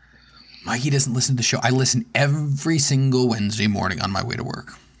 Mikey doesn't listen to the show. I listen every single Wednesday morning on my way to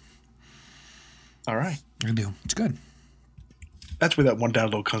work. All right. I do. It's good. That's where that one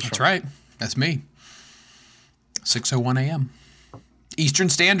download comes That's from. right. That's me. 6:01 a.m. Eastern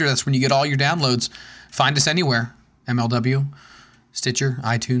Standard. That's when you get all your downloads. Find us anywhere. MLW, Stitcher,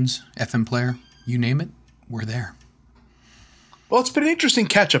 iTunes, FM Player, you name it, we're there. Well, it's been an interesting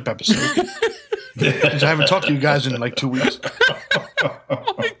catch-up episode. Since I haven't talked to you guys in like 2 weeks.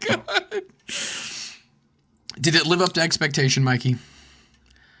 Oh my God. Did it live up to expectation, Mikey?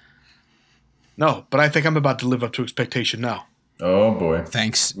 No, but I think I'm about to live up to expectation now. Oh boy.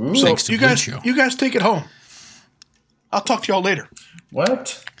 Thanks. So Thanks to you Blue guys, Chew. you guys take it home. I'll talk to y'all later.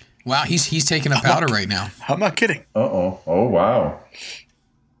 What? Wow, he's taking a powder right now. I'm not kidding. Uh-oh. Oh wow.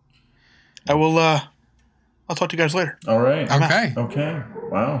 I will. I'll talk to you guys later. All right. Okay. Okay.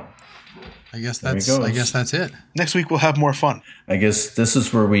 Wow. I guess There he that's goes. it. Next week we'll have more fun. I guess this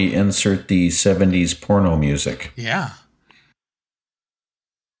is where we insert the 70s porno music. Yeah.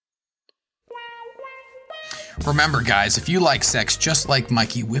 Remember, guys, if you like sex just like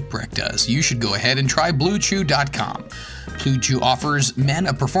Mikey Whipwreck does, you should go ahead and try BlueChew.com. Blue Chew offers men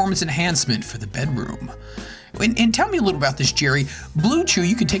a performance enhancement for the bedroom. And tell me a little about this, Jerry. Blue Chew,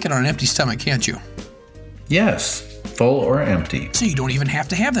 you can take it on an empty stomach, can't you? Yes. Full or empty. So you don't even have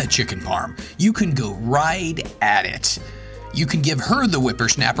to have that chicken parm. You can go right at it. You can give her the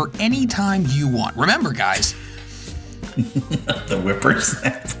whippersnapper anytime you want. Remember, guys, The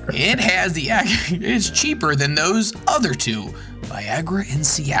whippersnapper. it's cheaper than those other two, Viagra and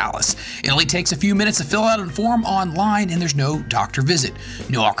Cialis. It only takes a few minutes to fill out a form online, and there's no doctor visit,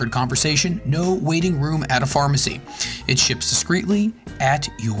 no awkward conversation, no waiting room at a pharmacy. It ships discreetly at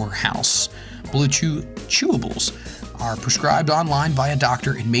your house. Blue Chew chewables are prescribed online by a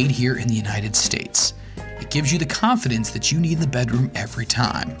doctor and made here in the United States. It gives you the confidence that you need in the bedroom every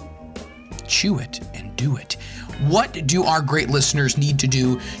time. Chew it and do it. What do our great listeners need to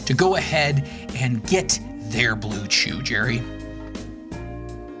do to go ahead and get their Blue Chew, Jerry?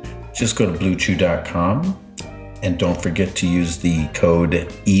 Just go to bluechew.com and don't forget to use the code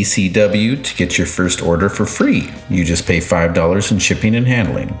ECW to get your first order for free. You just pay $5 in shipping and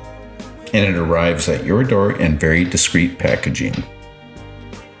handling. And it arrives at your door in very discreet packaging.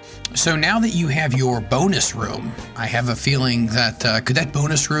 So now that you have your bonus room, I have a feeling that could that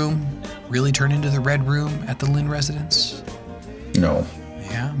bonus room really turn into the red room at the Lynn residence? No.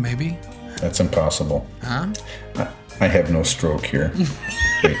 Yeah, maybe. That's impossible. Huh? I have no stroke here.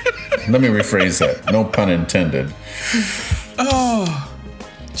 Wait, let me rephrase that. No pun intended. Oh,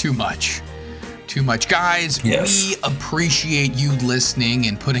 too much. Too much. Guys, Yes. we appreciate you listening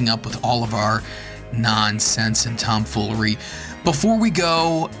and putting up with all of our nonsense and tomfoolery. Before we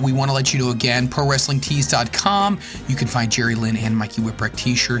go, we want to let you know again, ProWrestlingTees.com. You can find Jerry Lynn and Mikey Whipwreck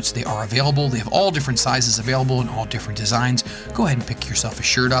t-shirts. They are available. They have all different sizes available and all different designs. Go ahead and pick yourself a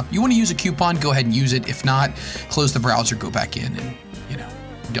shirt up. You want to use a coupon, go ahead and use it. If not, close the browser, go back in and,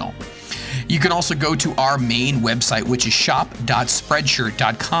 don't. You can also go to our main website, which is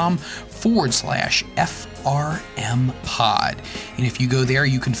shop.spreadshirt.com/FRM pod. And if you go there,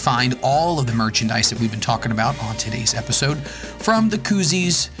 you can find all of the merchandise that we've been talking about on today's episode, from the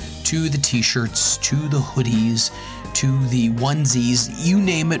koozies to the t-shirts to the hoodies to the onesies, you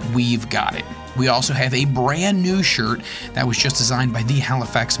name it, we've got it. We also have a brand new shirt that was just designed by the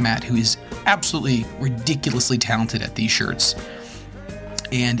Halifax Matt, who is absolutely ridiculously talented at these shirts.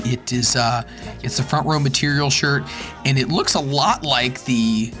 And it is it's a front row material shirt, and it looks a lot like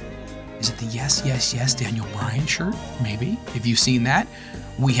is it the Yes, Yes, Yes Daniel Bryan shirt? Maybe. If you've seen that,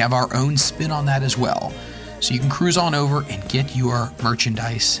 we have our own spin on that as well. So you can cruise on over and get your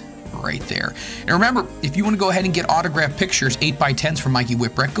merchandise right there. And remember, if you want to go ahead and get autographed pictures, 8x10s from Mikey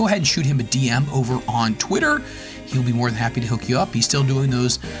Whipwreck, go ahead and shoot him a DM over on Twitter. He'll be more than happy to hook you up. He's still doing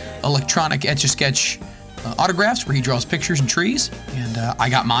those electronic Etch-a-Sketch autographs where he draws pictures and trees, and I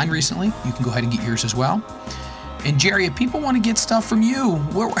got mine recently. You can go ahead and get yours as well. And Jerry, if people want to get stuff from you,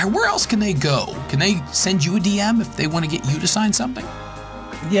 where else can they go? Can they send you a DM if they want to get you to sign something?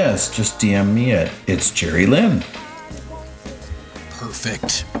 Yes, just DM me at It's Jerry Lynn.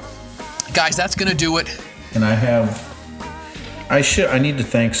 Perfect. Guys, that's going to do it. And I need to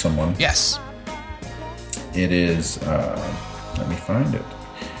thank someone. Yes. It is, let me find it.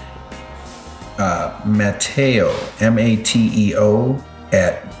 Mateo, Mateo,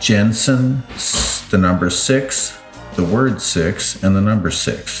 at Jensen, the number 6, the word 6, and the number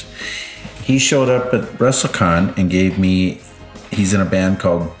 6. He showed up at WrestleCon and he's in a band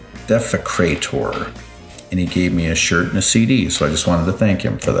called Defecrator, and he gave me a shirt and a CD, so I just wanted to thank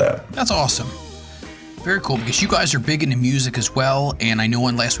him for that. That's awesome. Very cool, because you guys are big into music as well, and I know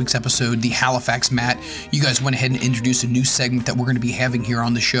on last week's episode, the Halifax Matt, you guys went ahead and introduced a new segment that we're going to be having here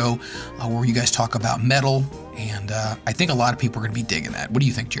on the show, where you guys talk about metal, and I think a lot of people are going to be digging that. What do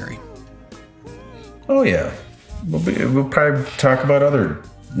you think, Jerry? Oh yeah, we'll probably talk about other.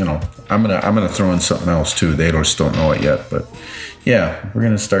 I'm gonna throw in something else too. They just don't know it yet, but yeah, we're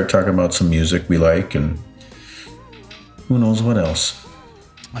gonna start talking about some music we like, and who knows what else.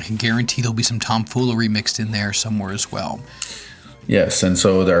 I can guarantee there'll be some tomfoolery mixed in there somewhere as well. Yes, and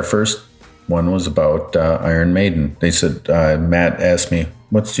so our first one was about Iron Maiden. They said, Matt asked me,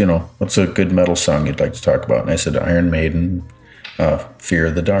 what's a good metal song you'd like to talk about? And I said, Iron Maiden, Fear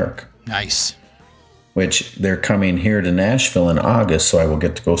of the Dark. Nice. Which they're coming here to Nashville in August, so I will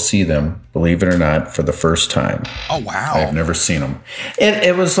get to go see them, believe it or not, for the first time. Oh, wow. I've never seen them.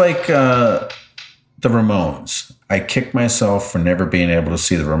 It was like the Ramones. I kicked myself for never being able to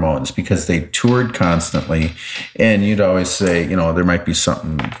see the Ramones because they toured constantly, and you'd always say, there might be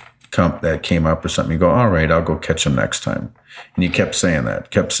something that came up or something. You go, all right, I'll go catch them next time. And you kept saying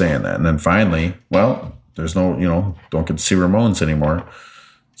that. And then finally, well, there's no, don't get to see Ramones anymore.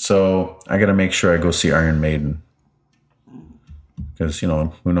 So I got to make sure I go see Iron Maiden because,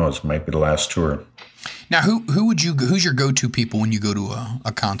 who knows, it might be the last tour. Now, who's your go-to people when you go to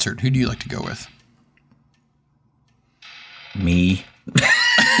a concert? Who do you like to go with? Me.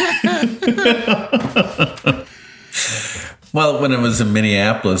 Well, when it was in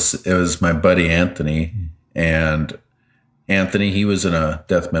Minneapolis, it was my buddy Anthony. And Anthony, he was in a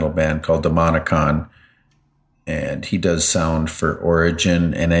death metal band called Demonicon. And he does sound for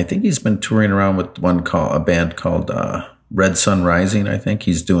Origin. And I think he's been touring around with a band called Red Sun Rising. I think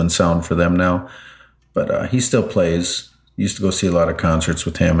he's doing sound for them now. But he still plays. Used to go see a lot of concerts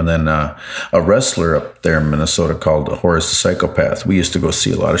with him. And then a wrestler up there in Minnesota called Horace the Psychopath. We used to go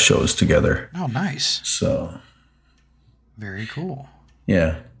see a lot of shows together. Oh, nice. So. Very cool.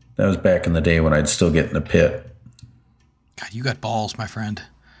 Yeah. That was back in the day when I'd still get in the pit. God, you got balls, my friend.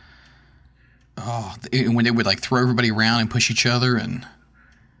 Oh, when they would throw everybody around and push each other and.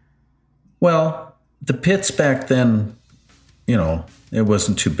 Well, the pits back then, it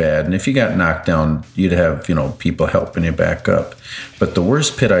wasn't too bad. And if you got knocked down, you'd have, people helping you back up. But the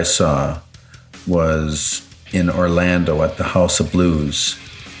worst pit I saw was in Orlando at the House of Blues.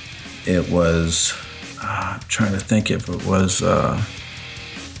 It was, I'm trying to think if it was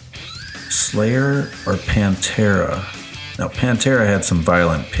Slayer or Pantera. Now, Pantera had some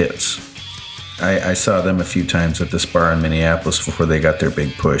violent pits. I saw them a few times at this bar in Minneapolis before they got their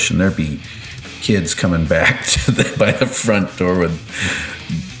big push, and there'd be kids coming back by the front door with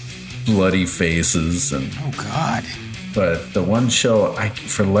bloody faces. And Oh, God. but the one show,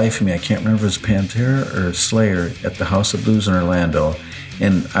 for the life of me, I can't remember if it was Pantera or Slayer at the House of Blues in Orlando,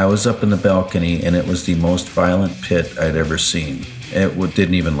 and I was up in the balcony, and it was the most violent pit I'd ever seen. It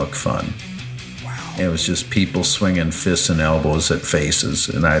didn't even look fun. It was just people swinging fists and elbows at faces,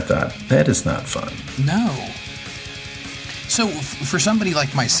 and I thought, that is not fun. No. So for somebody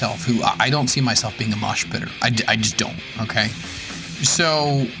like myself, who I don't see myself being a mosh pitter, I just don't, okay?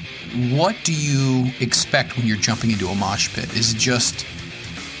 So what do you expect when you're jumping into a mosh pit? Is it just...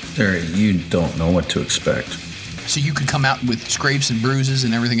 You don't know what to expect. So you could come out with scrapes and bruises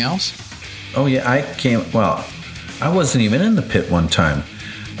and everything else? Oh, yeah, I wasn't even in the pit one time.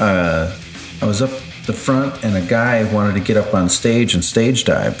 I was up the front, and a guy wanted to get up on stage and stage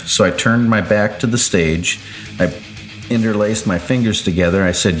dive. So I turned my back to the stage. I interlaced my fingers together.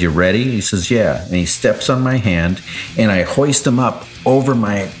 I said, "You ready?" He says, "Yeah." And he steps on my hand, and I hoist him up over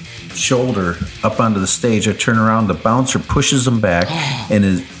my shoulder up onto the stage. I turn around, the bouncer pushes him back, and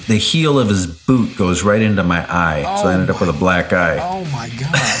the heel of his boot goes right into my eye. So I ended up with a black eye. Oh, my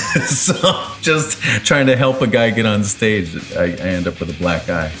God. So just trying to help a guy get on stage, I end up with a black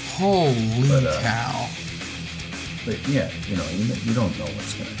eye. Holy cow. But yeah, you don't know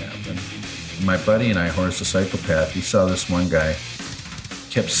what's going to happen. My buddy and I, Horace the Psychopath, he saw this one guy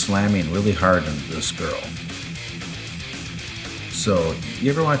kept slamming really hard into this girl. So,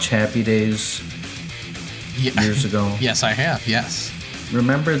 you ever watch Happy Days years ago? Yes, I have, yes.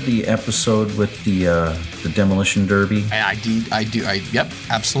 Remember the episode with the Demolition Derby? I do. Yep,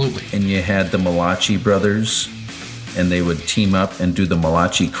 absolutely. And you had the Malachi brothers, and they would team up and do the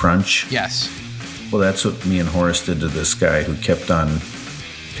Malachi Crunch? Yes. Well, that's what me and Horace did to this guy who kept on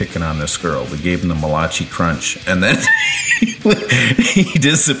picking on this girl. We gave him the Malachi Crunch, and then he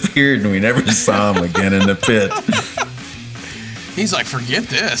disappeared, and we never saw him again in the pit. He's like, forget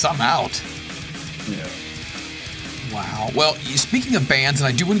this, I'm out. Yeah. Wow. Well, speaking of bands, and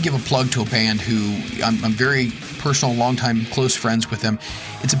I do want to give a plug to a band who I'm very personal, longtime close friends with them.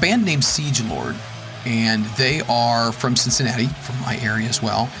 It's a band named Siege Lord, and they are from Cincinnati, from my area as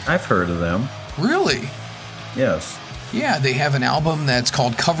well. I've heard of them. Really? Yes. Yeah, they have an album that's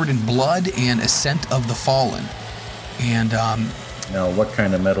called Covered in Blood and Ascent of the Fallen. And, Now, what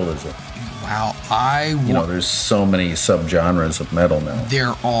kind of metal is it? wow, there's so many subgenres of metal now.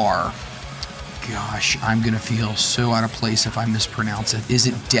 there are. Gosh, I'm going to feel so out of place if I mispronounce it. Is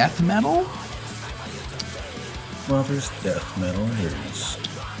it death metal? Well, there's death metal. There's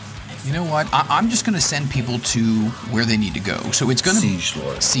You know what? I'm just going to send people to where they need to go. So it's going to Siege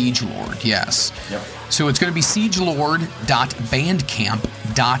Lord. Siege Lord, yes. Yep. So it's going to be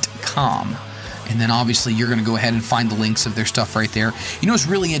siegelord.bandcamp.com. And then obviously you're going to go ahead and find the links of their stuff right there. You know what's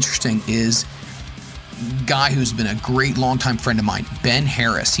really interesting is a guy who's been a great longtime friend of mine, Ben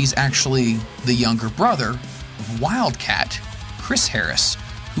Harris. He's actually the younger brother of Wildcat, Chris Harris,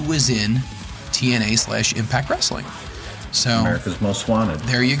 who was in TNA/Impact Wrestling. So America's Most Wanted.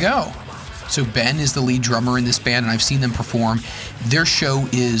 there you go. So Ben is the lead drummer in this band, and I've seen them perform. Their show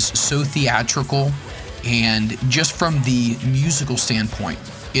is so theatrical, and just from the musical standpoint,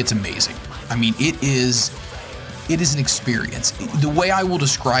 it's amazing. I mean, it is an experience. The way I will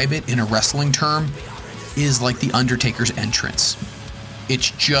describe it in a wrestling term is like the Undertaker's entrance.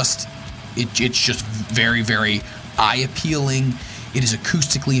 It's just very, very eye appealing. It is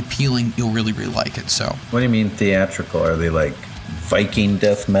acoustically appealing. You'll really, really like it. So, What do you mean theatrical? Are they like Viking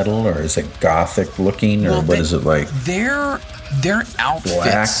death metal, or is it gothic looking, or what is it like? Their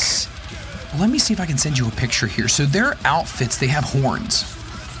outfits. Let me see if I can send you a picture here. So their outfits, they have horns.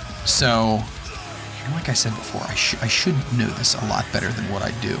 So, like I said before, I should know this a lot better than what I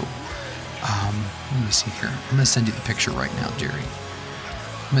do. Let me see here. I'm going to send you the picture right now, Jerry.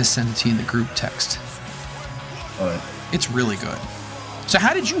 I'm going to send it to you in the group text. All right. It's really good. So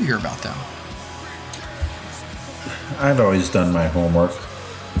how did you hear about them? I've always done my homework.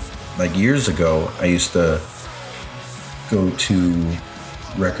 Like years ago, I used to go to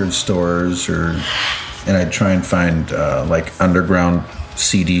record stores and I'd try and find like underground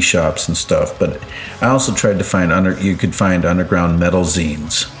CD shops and stuff. But I also tried to find you could find underground metal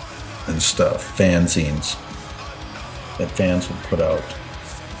zines and stuff, fanzines that fans would put out.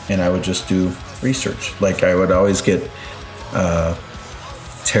 And I would just do research. Like I would always get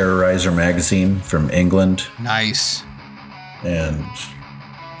Terrorizer magazine from England. Nice. And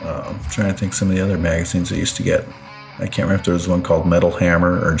I'm trying to think some of the other magazines I used to get. I can't remember if there was one called Metal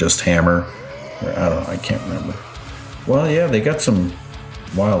Hammer or just Hammer. Or I don't know. I can't remember. Well, yeah, they got some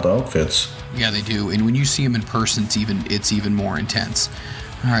wild outfits. Yeah, they do. And when you see them in person, it's even more intense.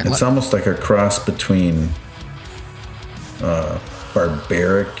 All right. It's almost like a cross between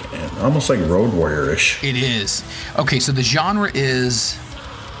barbaric and almost like Road Warrior-ish. It is. Okay, so the genre is...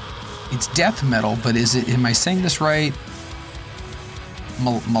 It's death metal, but is it... Am I saying this right?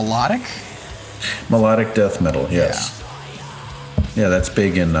 Melodic? Melodic death metal, yes. Yeah, that's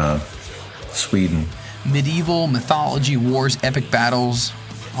big in Sweden. Medieval, mythology, wars, epic battles,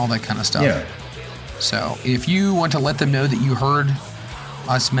 all that kind of stuff. Yeah. So if you want to let them know that you heard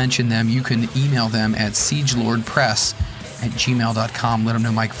us mention them, you can email them at siegelordpress@gmail.com. Let them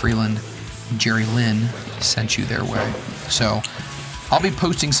know Mike Freeland and Jerry Lynn sent you their way. So I'll be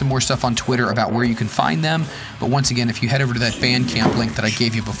posting some more stuff on Twitter about where you can find them. But once again, if you head over to that Bandcamp link that I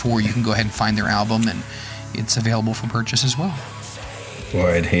gave you before, you can go ahead and find their album, and it's available for purchase as well.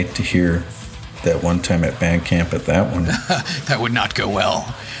 Boy, I'd hate to hear that one time at Bandcamp at that one. That would not go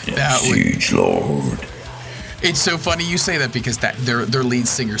well. Siege Lord. It's so funny you say that because their lead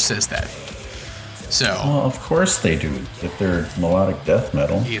singer says that. So Well, of course they do. If they're melodic death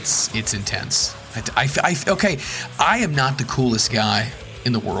metal. it's intense. Okay, I am not the coolest guy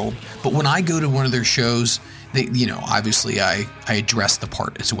in the world, but when I go to one of their shows, obviously I address the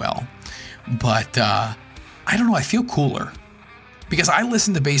part as well. But I don't know, I feel cooler. Because I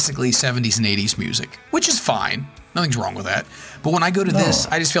listen to basically 70s and 80s music, which is fine. Nothing's wrong with that. But when I go to this,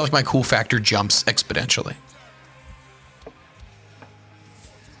 I just feel like my cool factor jumps exponentially.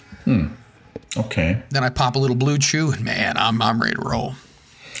 Okay. Then I pop a little Blue Chew, and man, I'm ready to roll.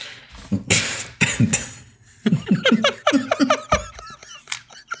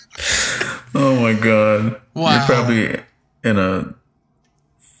 Oh my God. Wow. You're probably in a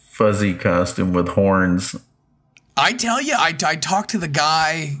fuzzy costume with horns. I tell you, I talked to the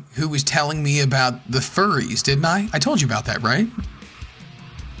guy who was telling me about the furries, didn't I? I told you about that, right?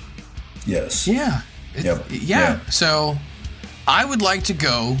 Yes. Yeah. Yep. Yeah. So I would like to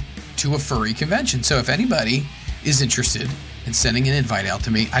go to a furry convention. So if anybody is interested in sending an invite out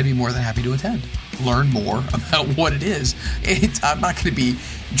to me, I'd be more than happy to attend. Learn more about what it is. I'm not going to be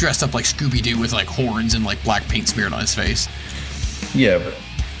dressed up like Scooby-Doo with like horns and like black paint smeared on his face. Yeah, but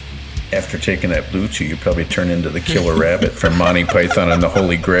after taking that Blue Chew, you probably turn into the killer rabbit from Monty Python and the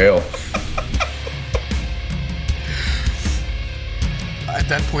Holy Grail. At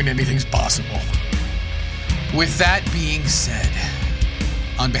that point, anything's possible. With that being said,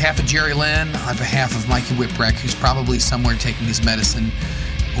 on behalf of Jerry Lynn, on behalf of Mikey Whipwreck, who's probably somewhere taking his medicine,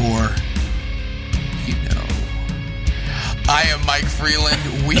 or, I am Mike Freeland.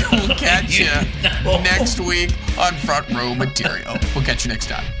 We will catch you next week on Front Row Material. We'll catch you next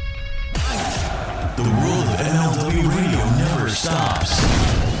time. The world of MLW radio never stops.